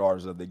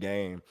superstars of the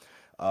game.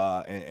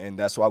 And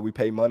that's why we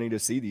pay money to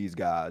see these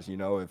guys.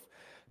 If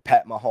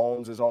Pat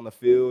Mahomes is on the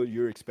field,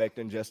 you're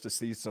expecting just to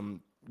see some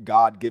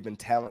God-given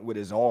talent with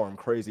his arm,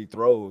 crazy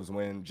throws.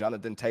 When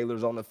Jonathan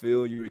Taylor's on the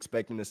field, you're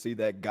expecting to see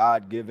that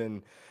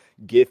God-given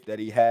gift that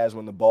he has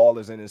when the ball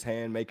is in his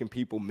hand, making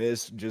people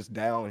miss just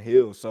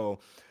downhill. So,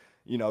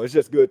 it's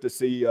just good to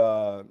see,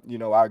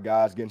 our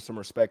guys getting some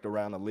respect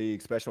around the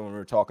league, especially when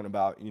we're talking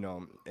about,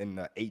 in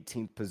the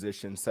 18th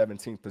position,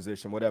 17th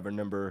position, whatever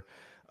number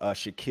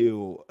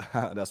Shaquille,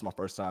 that's my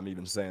first time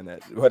even saying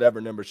that,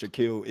 whatever number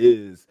Shaquille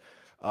is,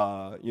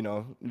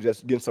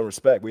 just getting some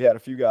respect. We had a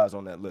few guys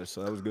on that list,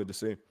 so that was good to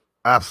see.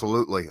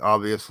 Absolutely.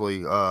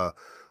 Obviously,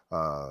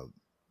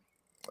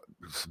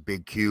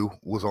 Big Q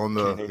was on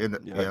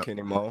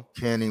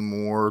Kenny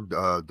Moore,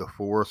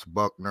 DeForest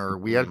Buckner.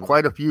 We had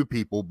quite a few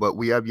people, but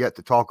we have yet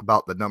to talk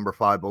about the number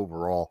 5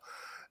 overall.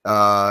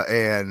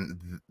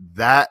 And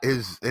that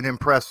is an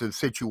impressive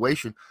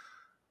situation.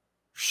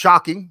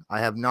 Shocking.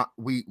 I have not,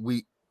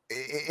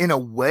 in a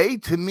way,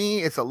 to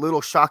me, it's a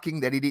little shocking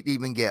that he didn't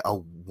even get a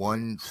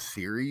one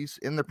series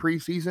in the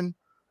preseason,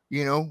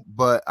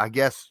 but I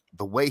guess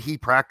the way he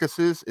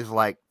practices is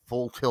like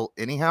full tilt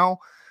anyhow,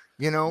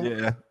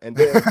 Yeah, and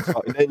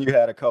then you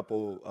had a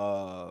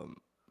couple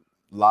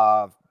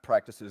live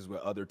practices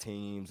with other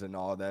teams and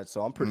all that.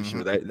 So I'm pretty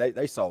sure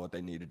they saw what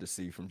they needed to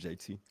see from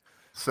JT.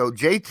 So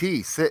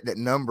JT sitting at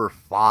number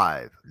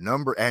 5,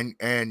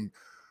 and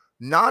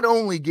not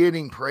only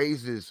getting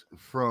praises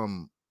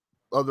from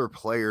other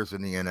players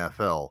in the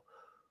NFL,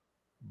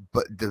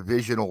 but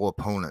divisional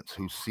opponents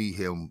who see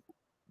him,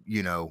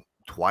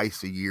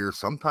 twice a year,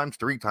 sometimes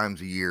 3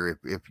 times a year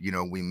if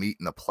we meet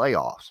in the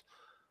playoffs.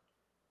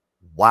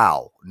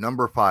 Wow,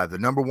 number 5, the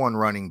number 1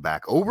 running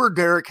back over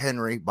Derrick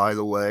Henry, by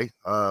the way,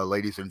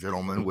 ladies and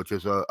gentlemen, which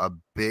is a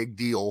big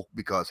deal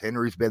because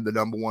Henry's been the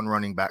number 1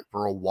 running back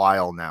for a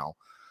while now.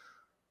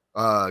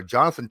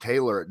 Jonathan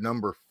Taylor at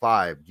number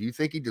 5. Do you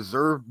think he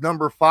deserved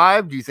number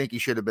 5? Do you think he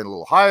should have been a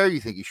little higher? You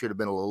think he should have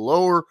been a little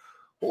lower?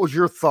 What was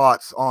your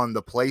thoughts on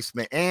the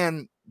placement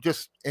and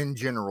just in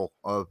general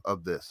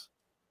of this?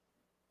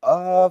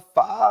 5.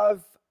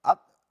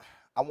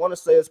 I want to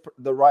say it's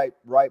the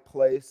right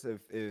place.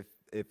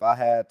 If I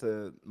had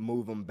to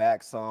move him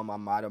back some, I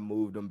might have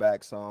moved him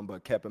back some,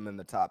 but kept him in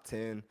the top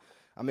 10.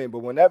 I mean, but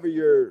whenever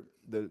you're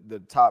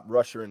the top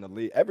rusher in the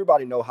league,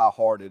 everybody know how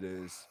hard it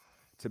is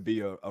to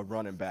be a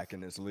running back in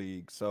this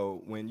league.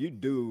 So when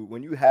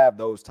you have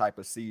those type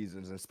of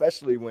seasons,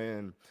 especially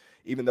when,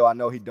 even though I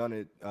know he done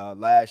it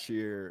last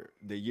year,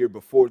 the year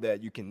before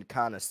that, you can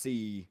kind of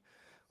see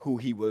who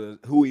he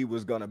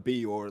was gonna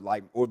be, or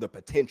the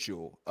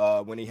potential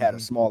when he had a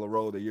smaller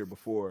role the year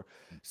before.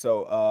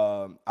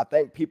 So I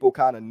think people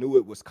kind of knew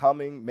it was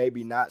coming,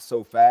 maybe not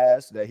so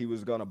fast that he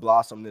was gonna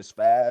blossom this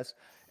fast.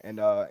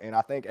 And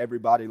I think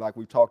everybody, like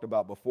we talked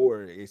about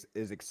before,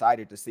 is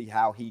excited to see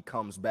how he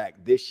comes back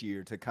this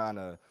year to kind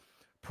of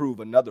prove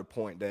another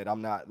point that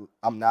I'm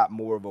not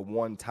more of a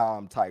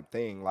one-time type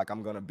thing. Like,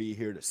 I'm gonna be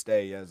here to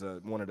stay as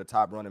one of the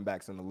top running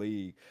backs in the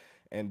league.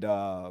 And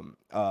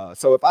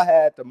so if I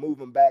had to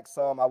move him back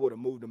some, I would have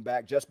moved him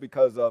back just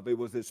because of it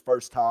was his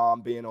first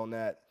time being on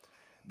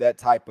that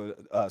type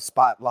of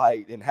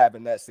spotlight and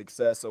having that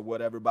success or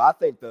whatever. But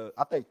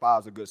I think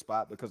 5's a good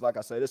spot because, like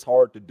I said, it's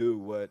hard to do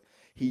what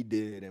he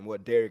did and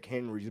what Derrick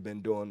Henry's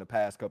been doing the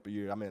past couple of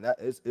years. I mean,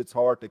 it's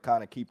hard to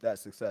kind of keep that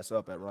success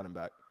up at running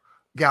back.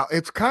 Yeah,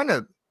 it's kind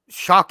of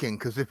shocking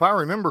because if I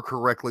remember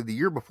correctly, the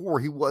year before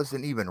he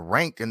wasn't even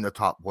ranked in the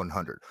top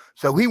 100.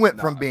 So he went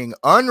from being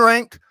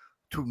unranked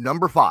to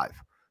number 5.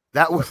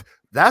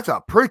 That's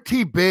a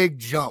pretty big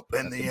jump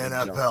in the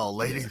NFL,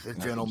 ladies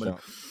and gentlemen.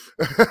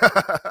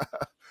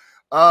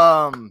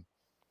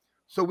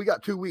 So we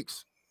got 2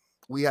 weeks.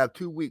 We have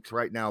 2 weeks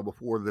right now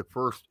before the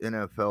first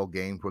NFL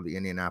game for the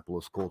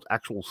Indianapolis Colts,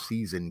 actual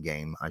season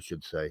game, I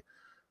should say.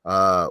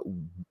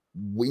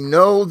 We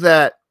know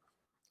that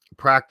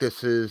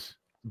practices,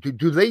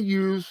 do they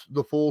use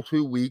the full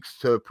 2 weeks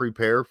to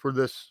prepare for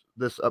this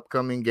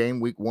upcoming game,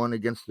 week 1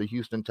 against the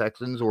Houston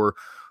Texans, or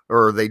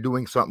are they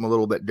doing something a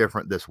little bit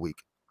different this week?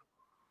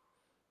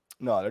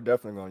 No, they're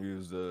definitely going to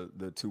use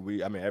the 2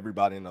 weeks. I mean,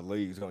 everybody in the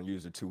league is going to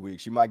use the 2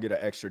 weeks. You might get an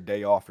extra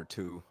day off or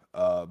two,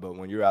 but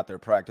when you're out there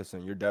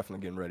practicing, you're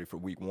definitely getting ready for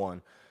week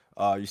 1.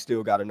 You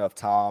still got enough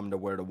time to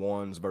where the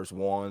ones versus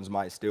ones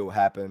might still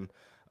happen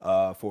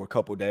for a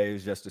couple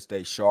days just to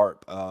stay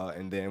sharp.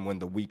 And then when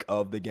the week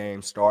of the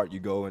game start, you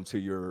go into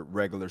your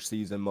regular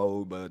season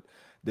mode. But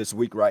this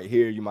week right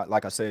here, you might,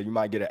 like I said, you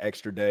might get an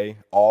extra day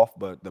off,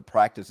 but the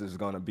practice is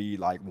going to be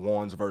like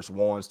ones versus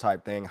ones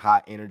type thing,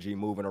 high energy,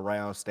 moving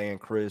around, staying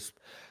crisp,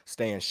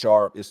 staying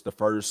sharp. It's the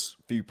first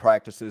few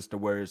practices to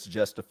where it's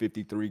just the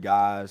 53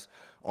 guys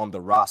on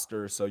the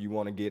roster. So you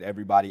want to get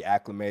everybody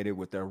acclimated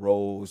with their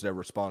roles, their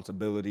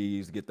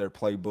responsibilities, get their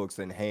playbooks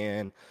in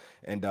hand,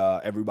 and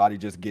everybody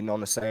just getting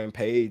on the same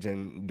page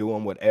and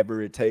doing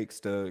whatever it takes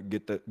to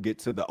get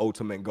to the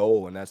ultimate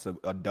goal, and that's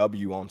a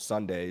W on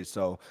Sundays.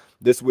 So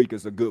this week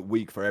is a good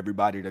week for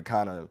everybody to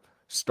kind of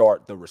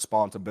start the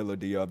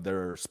responsibility of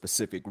their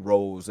specific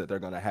roles that they're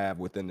going to have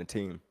within the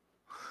team.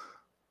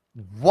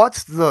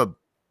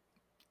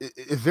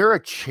 Is there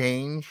a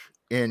change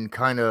in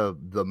kind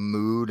of the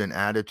mood and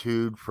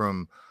attitude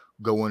from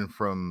going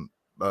from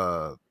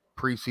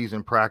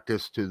preseason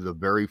practice to the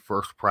very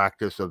first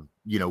practice of,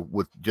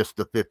 with just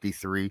the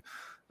 53?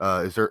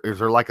 Is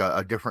there like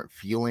a different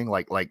feeling,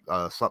 like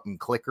something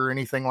click or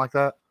anything like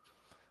that?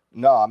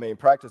 No, I mean,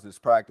 practice is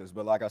practice,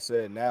 but like I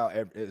said, now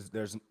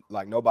there's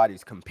like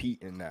nobody's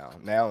competing now.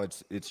 Now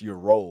it's your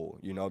role.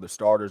 The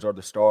starters are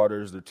the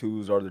starters, the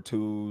twos are the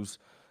twos.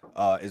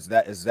 Is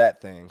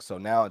that thing. So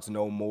now it's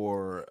no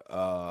more.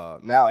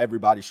 Now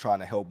everybody's trying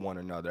to help one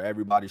another.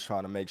 Everybody's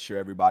trying to make sure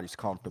everybody's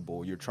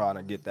comfortable. You're trying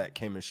to get that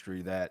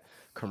chemistry, that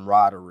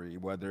camaraderie,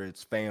 whether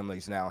it's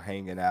families now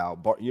hanging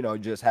out, but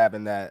just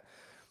having that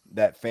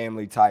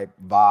family type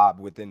vibe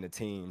within the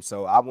team.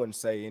 So I wouldn't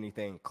say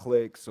anything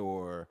clicks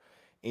or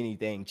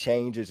anything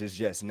changes. It's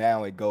just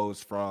now it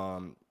goes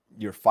from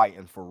you're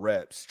fighting for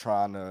reps,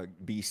 trying to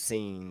be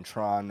seen,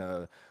 trying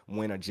to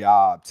win a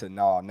job, to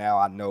now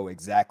I know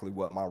exactly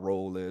what my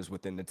role is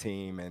within the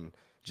team and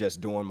just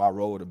doing my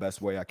role the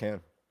best way I can.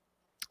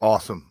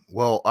 Awesome.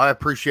 Well, I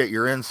appreciate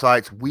your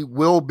insights. We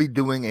will be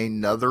doing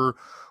another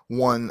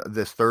one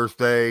this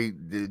Thursday,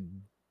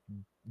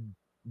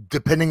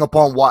 depending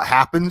upon what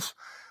happens.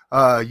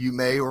 You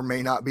may or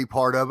may not be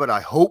part of it.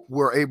 I hope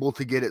we're able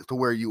to get it to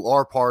where you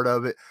are part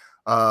of it.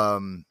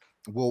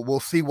 We'll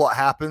see what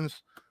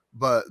happens,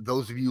 but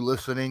those of you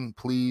listening,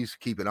 please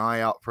keep an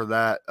eye out for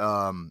that.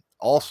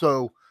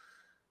 Also,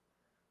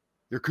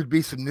 there could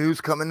be some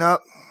news coming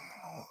up,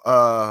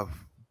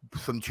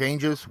 some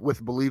changes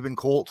with Believe in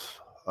Colts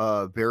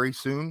very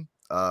soon.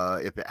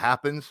 If it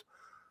happens,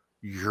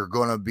 you're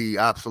going to be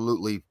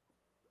absolutely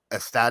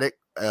ecstatic,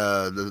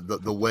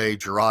 the way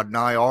Jerraud and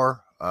I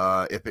are.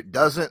 If it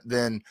doesn't,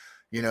 then,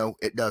 you know,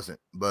 it doesn't.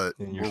 But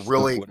we're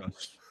really,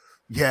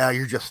 yeah,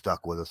 you're just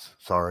stuck with us.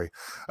 Sorry.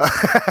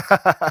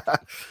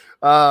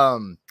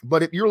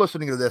 But if you're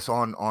listening to this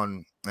on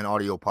an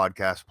audio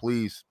podcast,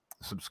 please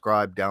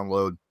subscribe,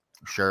 download,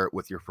 share it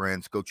with your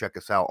friends. Go check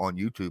us out on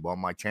YouTube, on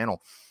my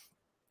channel,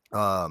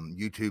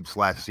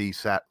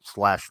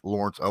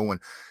 YouTube/C/Lawrence Owen.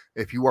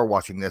 If you are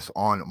watching this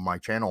on my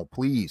channel,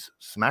 please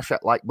smash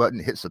that like button,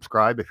 hit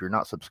subscribe if you're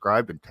not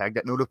subscribed, and tag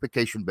that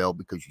notification bell,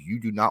 because you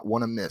do not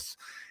want to miss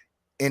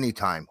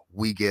anytime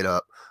we get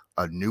up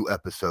a new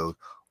episode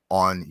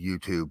on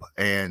YouTube.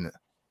 And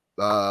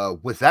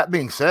with that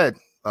being said,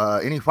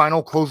 any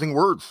final closing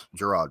words,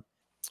 Jerraud?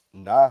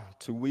 Nah,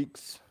 2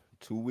 weeks.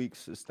 2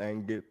 weeks, this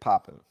thing get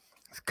popping.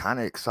 It's kind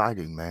of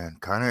exciting, man.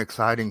 Kind of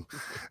exciting.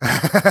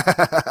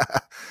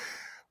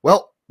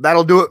 Well,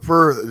 that'll do it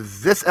for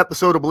this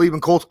episode of Believe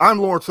in Colts. I'm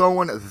Lawrence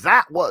Owen.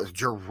 That was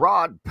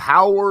Jerraud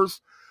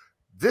Powers.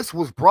 This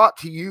was brought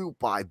to you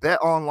by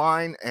Bet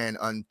Online. And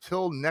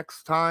until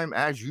next time,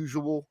 as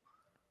usual,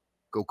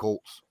 go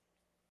Colts.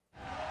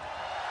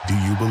 Do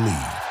you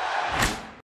believe?